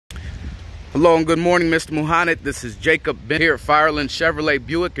Hello and good morning, Mr. Mouhanad. This is Jacob Ben here at Fireland Chevrolet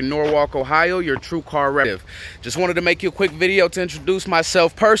Buick in Norwalk, Ohio, your true car rep. Just wanted to make you a quick video to introduce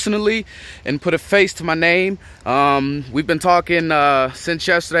myself personally and put a face to my name. We've been talking since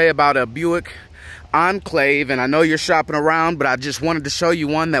yesterday about a Buick Enclave, and I know you're shopping around, but I just wanted to show you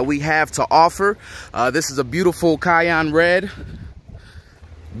one that we have to offer. This is a beautiful cayenne red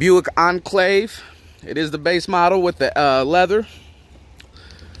Buick Enclave. It is the base model with the leather.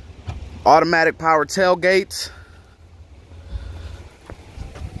 Automatic power tailgates,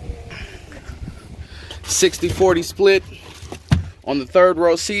 60-40 split on the third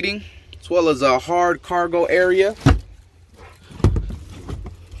row seating, as well as a hard cargo area.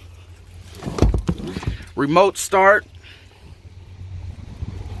 Remote start.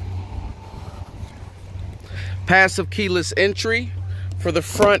 Passive keyless entry for the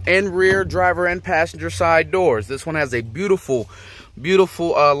front and rear driver and passenger side doors. This one has a beautiful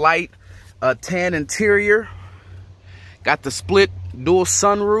light tan interior. Got the split dual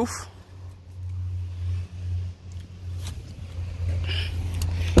sunroof.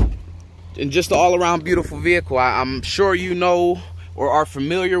 And just an all-around beautiful vehicle. I'm sure you know or are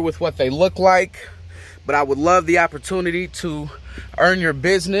familiar with what they look like, but I would love the opportunity to earn your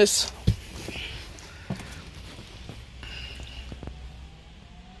business.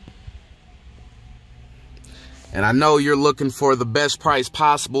 And I know you're looking for the best price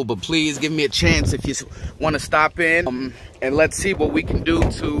possible, but please give me a chance if you want to stop in and let's see what we can do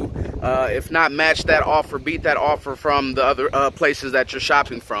to, if not match that offer, beat that offer from the other places that you're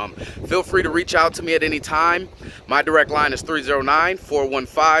shopping from. Feel free to reach out to me at any time. My direct line is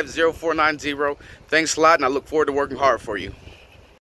 309-415-0490. Thanks a lot, and I look forward to working hard for you.